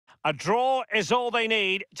A draw is all they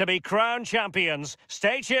need to be crowned champions.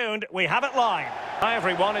 Stay tuned, we have it live. Hi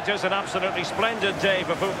everyone, it is an absolutely splendid day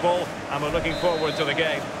for football and we're looking forward to the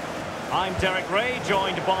game. I'm Derek Ray,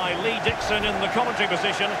 joined by Lee Dixon in the commentary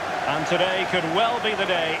position, and today could well be the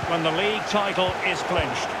day when the league title is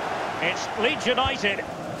clinched. It's Leeds United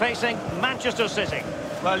facing Manchester City.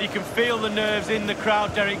 Well, you can feel the nerves in the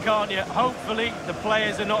crowd, Derek, can't you? Hopefully the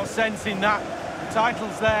players are not sensing that. The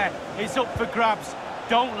title's there, it's up for grabs.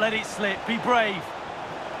 Don't let it slip, be brave.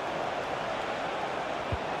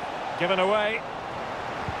 Given away.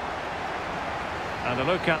 And a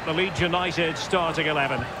look at the Leeds United starting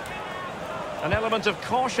 11. An element of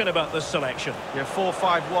caution about this selection. Yeah,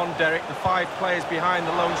 4-5-1, Derek. The 5 players behind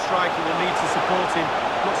the lone striker will need to support him.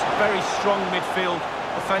 Looks very strong midfield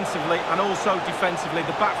offensively and also defensively.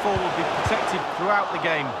 The back four will be protected throughout the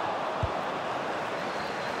game.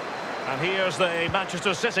 And here's the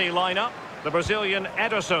Manchester City lineup. The Brazilian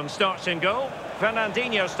Ederson starts in goal.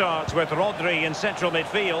 Fernandinho starts with Rodri in central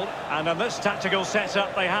midfield. And in this tactical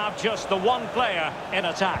setup, they have just the one player in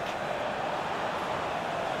attack.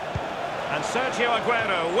 And Sergio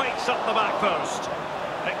Aguero waits up the back post.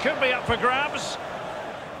 It could be up for grabs.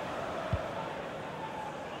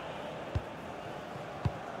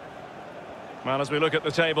 Well, as we look at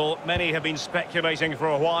the table, many have been speculating for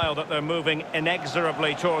a while that they're moving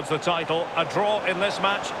inexorably towards the title. A draw in this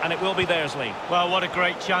match, and it will be theirs, Lee. Well, what a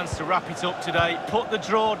great chance to wrap it up today. Put the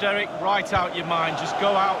draw, Derek, right out your mind. Just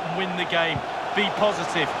go out and win the game. Be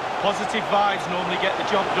positive. Positive vibes normally get the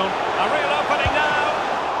job done. A real opening now.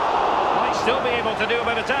 Might still be able to do a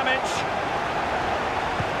bit of damage.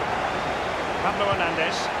 Pablo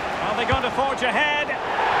Hernandez. Are they going to forge ahead?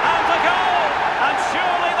 And a goal! And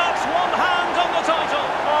surely that's one hand on the title.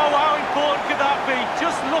 Oh, how important could that be?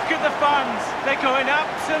 Just look at the fans. They're going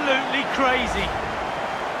absolutely crazy.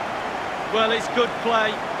 Well, it's good play.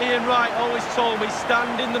 Ian Wright always told me,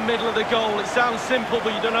 stand in the middle of the goal. It sounds simple,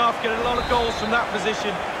 but you don't have to get a lot of goals from that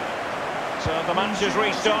position. So the match is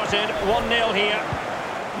restarted. 1-0 here.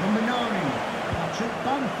 Number 9, Patrick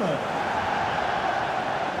Bamford.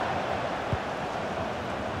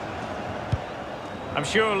 I'm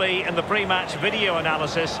sure, Lee, in the pre-match video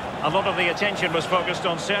analysis, a lot of the attention was focused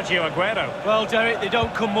on Sergio Aguero. Well, Derek, they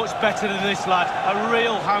don't come much better than this lad. A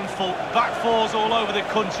real handful. Back fours all over the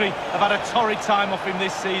country have had a torrid time off him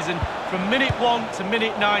this season. From minute 1 to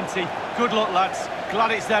minute 90. Good luck, lads.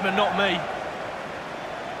 Glad it's them and not me.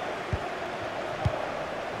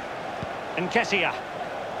 Nketiah.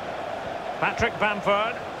 Patrick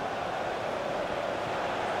Bamford.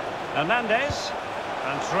 Hernandez.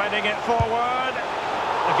 And threading it forward.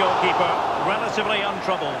 The goalkeeper relatively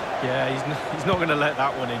untroubled. Yeah, he's not going to let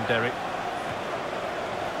that one in, Derek.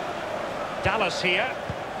 Dallas here.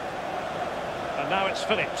 And now it's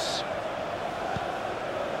Phillips.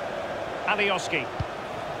 Alioski.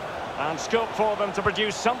 And scope for them to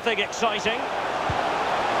produce something exciting.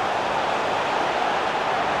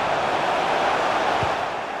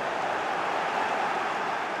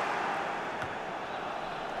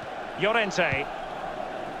 Llorente.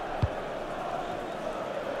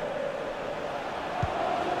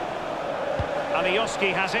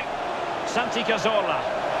 Alioski has it. Santi Cazorla.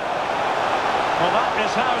 Well, that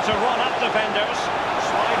is how to run at defenders.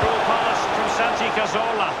 Slide rule pass from Santi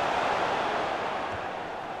Cazorla.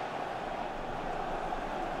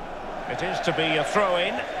 It is to be a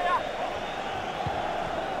throw-in.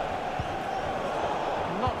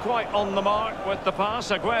 Not quite on the mark with the pass,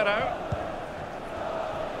 Aguero.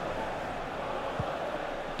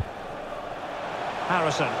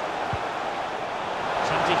 Harrison.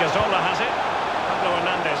 Santi Cazorla has it. Pablo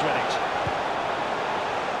Hernandez with it.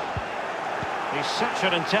 He's such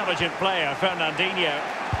an intelligent player, Fernandinho.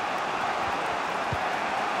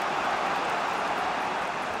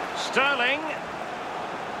 Sterling.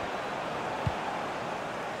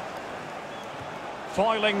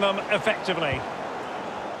 Foiling them effectively.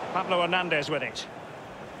 Pablo Hernandez with it.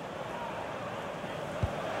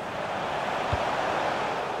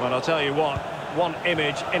 Well, I'll tell you what. One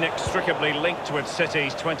image inextricably linked with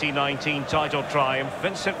City's 2019 title triumph.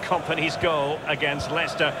 Vincent Kompany's goal against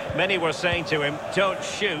Leicester. Many were saying to him, don't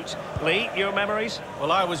shoot. Lee, your memories?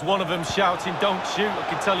 Well, I was one of them shouting, don't shoot. I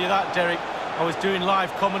can tell you that, Derek. I was doing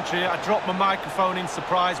live commentary. I dropped my microphone in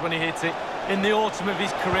surprise when he hit it. In the autumn of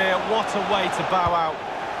his career, what a way to bow out.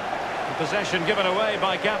 The possession given away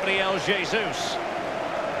by Gabriel Jesus.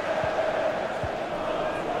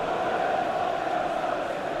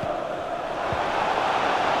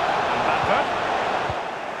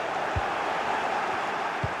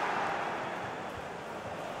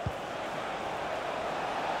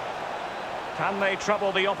 Can they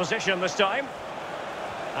trouble the opposition this time?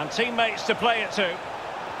 And teammates to play it to.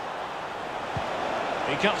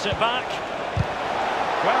 He cuts it back.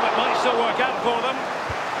 Well, it might still work out for them.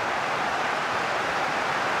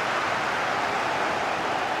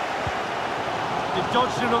 They've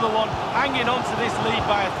dodged another one, hanging on to this lead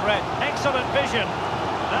by a thread. Excellent vision.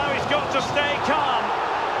 Now he's got to stay calm.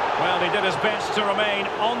 Well, he did his best to remain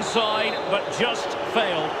onside, but just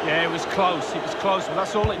failed. Yeah, it was close, but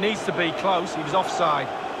that's all it needs to be, close. He was offside.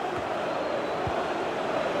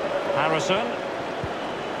 Harrison.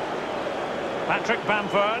 Patrick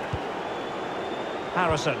Bamford.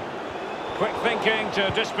 Harrison. Quick thinking to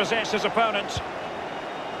dispossess his opponent.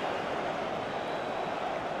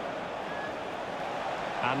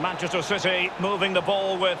 And Manchester City moving the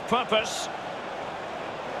ball with purpose.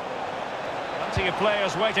 Plenty of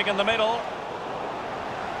players waiting in the middle.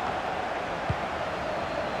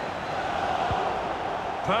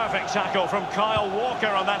 Perfect tackle from Kyle Walker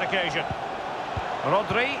on that occasion.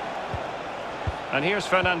 Rodri. And here's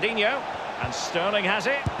Fernandinho. And Sterling has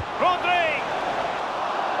it. Rodri!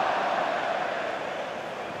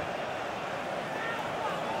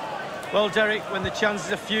 Well, Derek, when the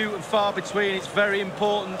chances are few and far between, it's very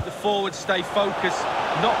important the forwards stay focused.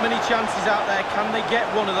 Not many chances out there. Can they get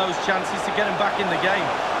one of those chances to get them back in the game?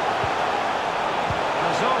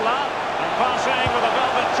 Zola, and passing with a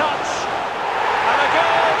velvet touch. And a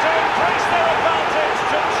goal to increase their advantage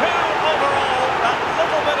to 2 overall. That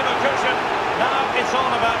little bit of a cushion. Now it's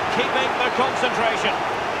all about keeping the concentration.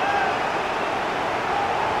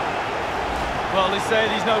 Well, they say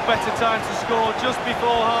there's no better time to score just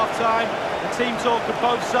before half-time. The team talk of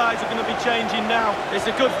both sides are going to be changing now. It's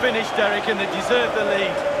a good finish, Derek, and they deserve the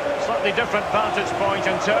lead. Slightly different vantage point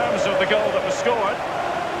in terms of the goal that was scored.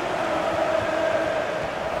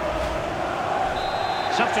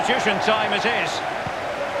 Substitution time it is.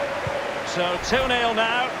 So 2-0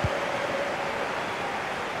 now.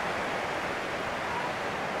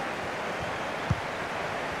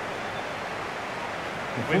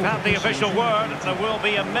 We've had the official word. There will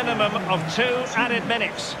be a minimum of 2 added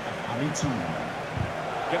minutes.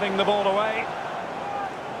 Giving the ball away.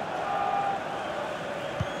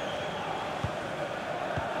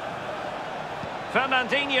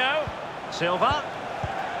 Fernandinho. Silva.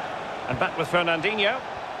 And back with Fernandinho.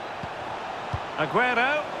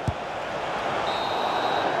 Aguero.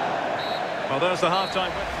 Well, there's the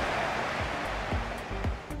half-time win.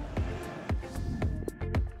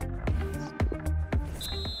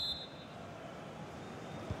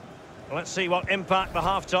 Let's see what impact the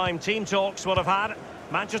half-time team talks would have had.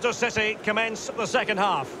 Manchester City commence the second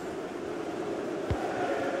half.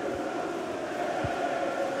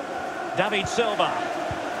 David Silva.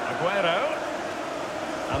 Aguero.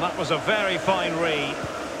 And that was a very fine read.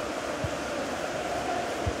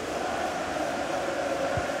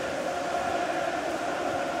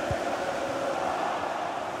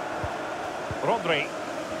 Rodri.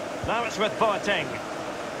 Now it's with Boateng.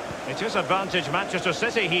 It is advantage Manchester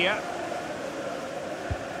City here.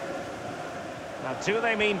 Now, do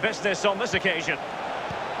they mean business on this occasion?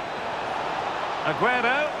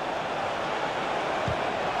 Aguero.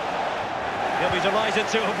 He'll be delighted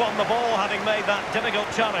to have won the ball, having made that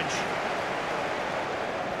difficult challenge.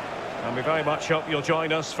 And we very much hope you'll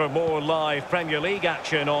join us for more live Premier League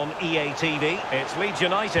action on EA TV. It's Leeds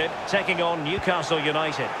United taking on Newcastle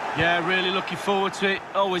United. Yeah, really looking forward to it.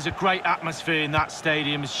 Always a great atmosphere in that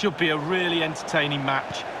stadium. It should be a really entertaining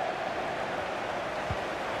match.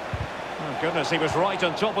 Oh, goodness, he was right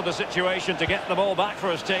on top of the situation to get the ball back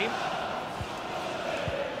for his team.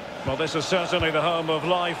 Well, this is certainly the home of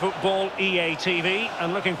live football, EA TV,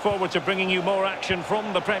 and looking forward to bringing you more action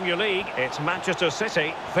from the Premier League. It's Manchester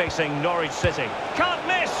City facing Norwich City. Can't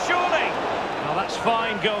miss, surely! Now that's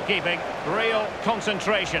fine goalkeeping, real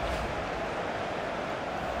concentration.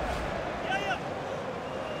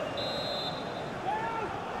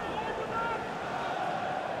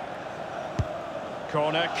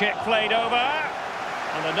 Corner kick played over,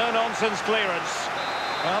 and a no-nonsense clearance.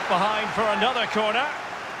 Up behind for another corner.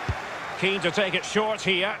 Keen to take it short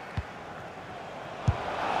here.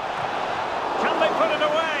 Can they put it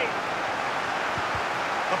away?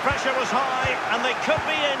 The pressure was high, and they could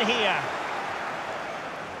be in here.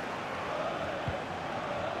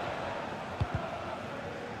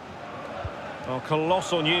 Well,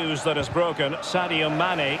 colossal news that has broken. Sadio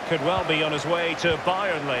Mane could well be on his way to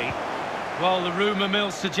Bayern League. Well, the rumour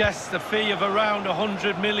mill suggests a fee of around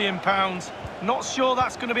 £100 million. Not sure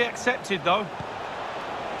that's going to be accepted, though.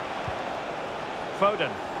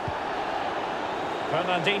 Foden.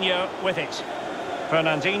 Fernandinho with it.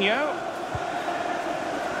 Fernandinho.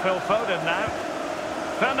 Phil Foden now.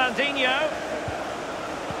 Fernandinho.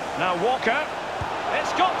 Now Walker.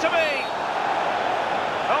 It's got to be.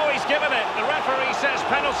 Oh, he's given it. The referee says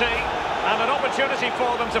penalty, and an opportunity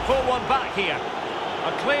for them to pull one back here.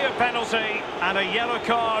 A clear penalty and a yellow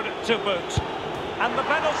card to boot. And the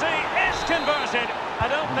penalty is converted. I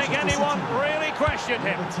don't think anyone really questioned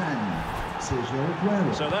him.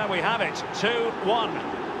 So there we have it, 2-1.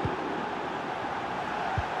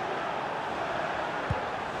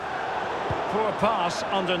 Poor pass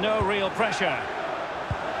under no real pressure.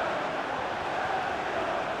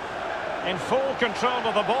 In full control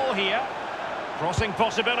of the ball here. Crossing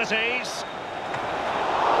possibilities.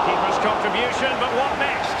 Keeper's contribution, but what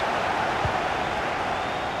next?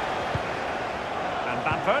 And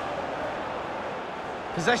Bamford.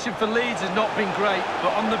 Possession for Leeds has not been great,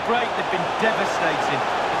 but on the break they've been devastating.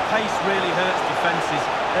 The pace really hurts defences.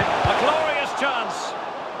 A glorious chance.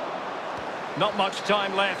 Not much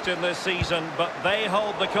time left in this season, but they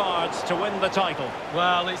hold the cards to win the title.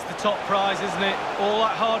 Well, it's the top prize, isn't it? All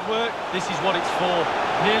that hard work, this is what it's for.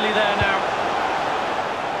 Nearly there now.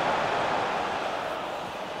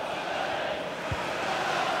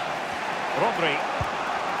 Rodri.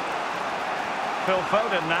 Phil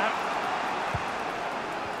Foden now.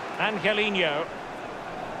 Angelino.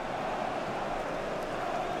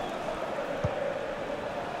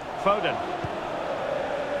 Foden.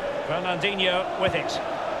 Fernandinho with it.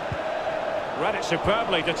 Read it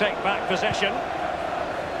superbly to take back possession.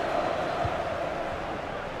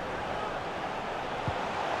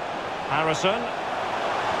 Harrison.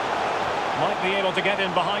 Might be able to get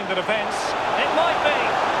in behind the defence. It might be.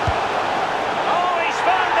 Oh, he's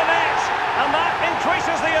found the net. And that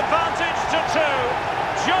increases the advantage to 2.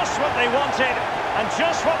 Just what they wanted and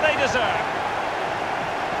just what they deserve.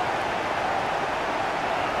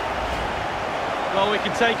 Well, we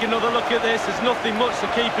can take another look at this. There's nothing much the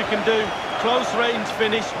keeper can do. Close range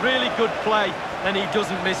finish, really good play, and he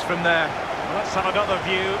doesn't miss from there. Well, let's have another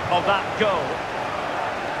view of that goal.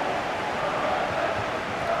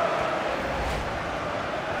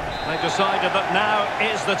 They've decided that now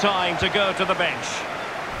is the time to go to the bench.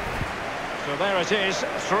 So there it is,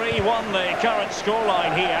 3-1 the current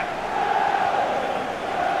scoreline here.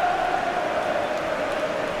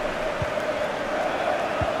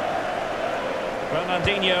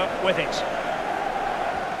 Fernandinho with it.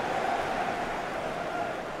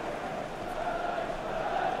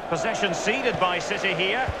 Possession ceded by City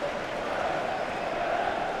here.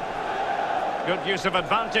 Good use of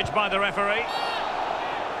advantage by the referee.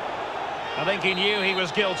 I think he knew he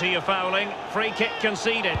was guilty of fouling. Free kick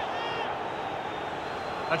conceded.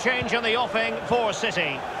 A change in the offing for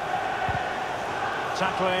City.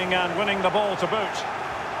 Tackling and winning the ball to boot.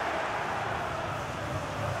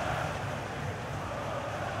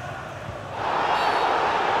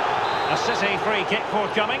 A City free kick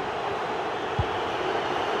forthcoming.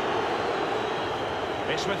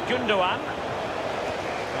 It's with Gundogan.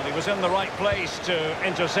 Well, he was in the right place to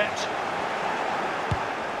intercept.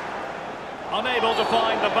 Unable to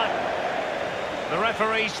find the back. The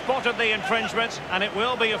referee spotted the infringement, and it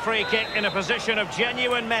will be a free kick in a position of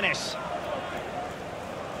genuine menace.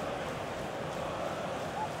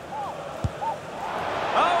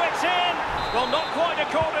 Oh, it's in! Well, not quite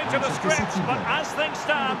according to the script, but as things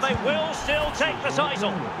stand, they will still take the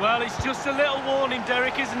title. Well, it's just a little warning,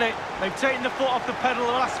 Derek, isn't it? They've taken the foot off the pedal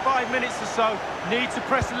the last 5 minutes or so. Need to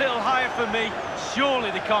press a little higher for me.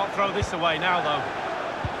 Surely they can't throw this away now, though.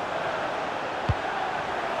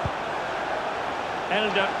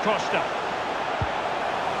 Elder Costa.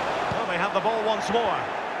 Well, they have the ball once more.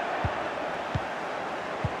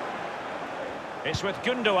 It's with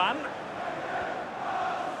Gundogan.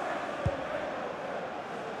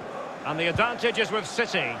 And the advantage is with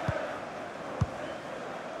City.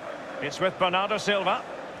 It's with Bernardo Silva.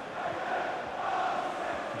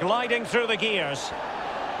 Gliding through the gears.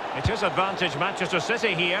 It is advantage Manchester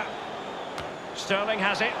City here. Sterling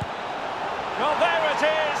has it. Well, there it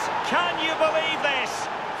is. Can you believe this?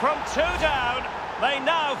 From 2 down, they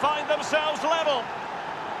now find themselves level.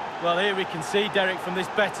 Well, here we can see, Derek, from this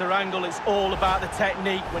better angle, it's all about the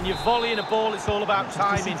technique. When you're volleying a ball, it's all about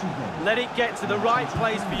timing. Let it get to the right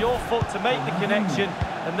place for your foot to make the connection,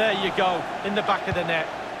 and there you go, in the back of the net.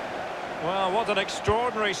 Well, what an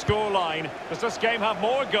extraordinary scoreline. Does this game have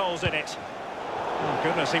more goals in it? Oh,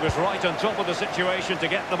 goodness, he was right on top of the situation to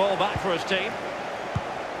get the ball back for his team.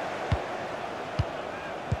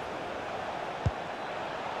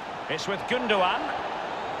 It's with Gundogan.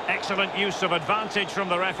 Excellent use of advantage from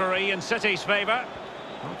the referee in City's favour.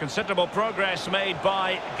 Well, considerable progress made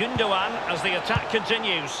by Gundogan as the attack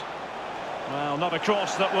continues. Well, not a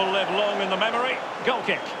cross that will live long in the memory. Goal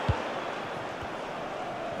kick.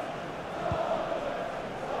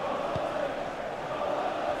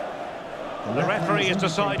 The referee has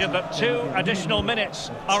decided that 2 additional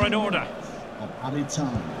minutes are in order. Of added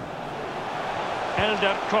time.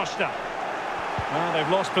 Elder Costa. Well,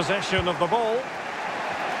 they've lost possession of the ball.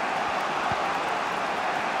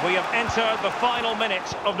 We have entered the final minute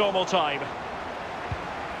of normal time.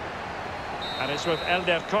 And it's with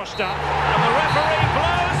Elder Costa. And the referee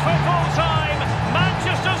blows for full time.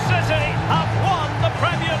 Manchester City have won the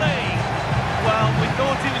Premier League. Well, we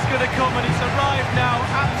thought it was going to come and it's arrived now.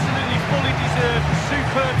 Absolutely fully deserved.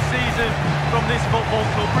 Superb season from this football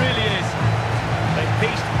club, really is. They've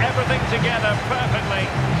pieced everything together perfectly.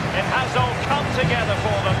 It has all come together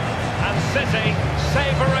for them. And City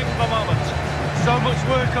savouring the moment. So much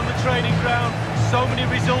work on the training ground. So many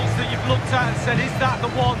results that you've looked at and said, is that the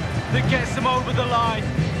one that gets them over the line?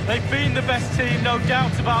 They've been the best team, no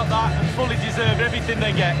doubt about that, and fully deserve everything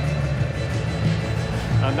they get.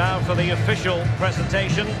 And now for the official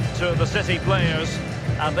presentation to the City players.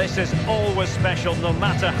 And this is always special, no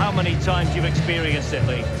matter how many times you've experienced it,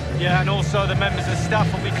 Lee. Yeah, and also the members of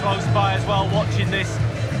staff will be close by as well watching this.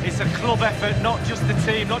 It's a club effort, not just the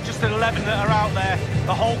team, not just the 11 that are out there.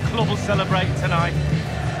 The whole club will celebrate tonight.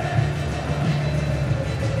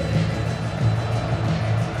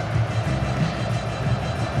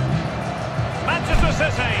 Manchester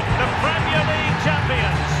City, the Premier League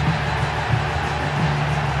champions.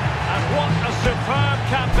 And what a superb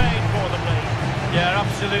campaign for them, Lee. Yeah,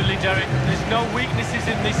 absolutely, Derek. There's no weaknesses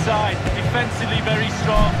in this side. Defensively very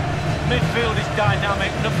strong. Midfield is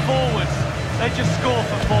dynamic. And the forwards, they just score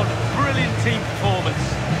for fun. Brilliant team performance.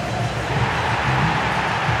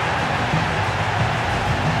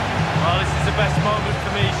 Well, this is the best moment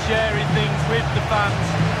for me, sharing things with the fans.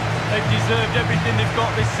 They've deserved everything they've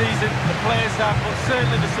got this season. The players have, but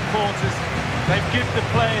certainly the supporters. They've given the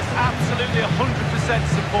players absolutely 100%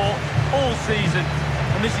 support all season.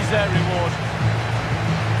 And this is their reward.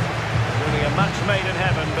 Really a match made in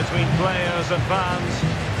heaven between players and fans.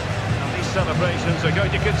 And these celebrations are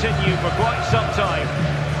going to continue for quite some time.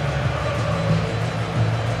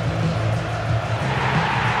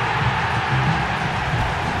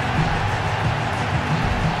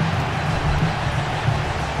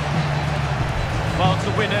 Well,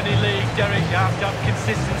 to win any league, Derek, you have to have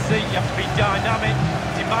consistency, you have to be dynamic,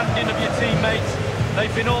 demanding of your teammates.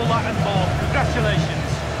 They've been all that and more. Congratulations.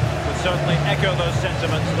 Would certainly echo those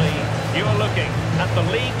sentiments, Lee. You're looking at the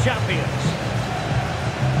league champions.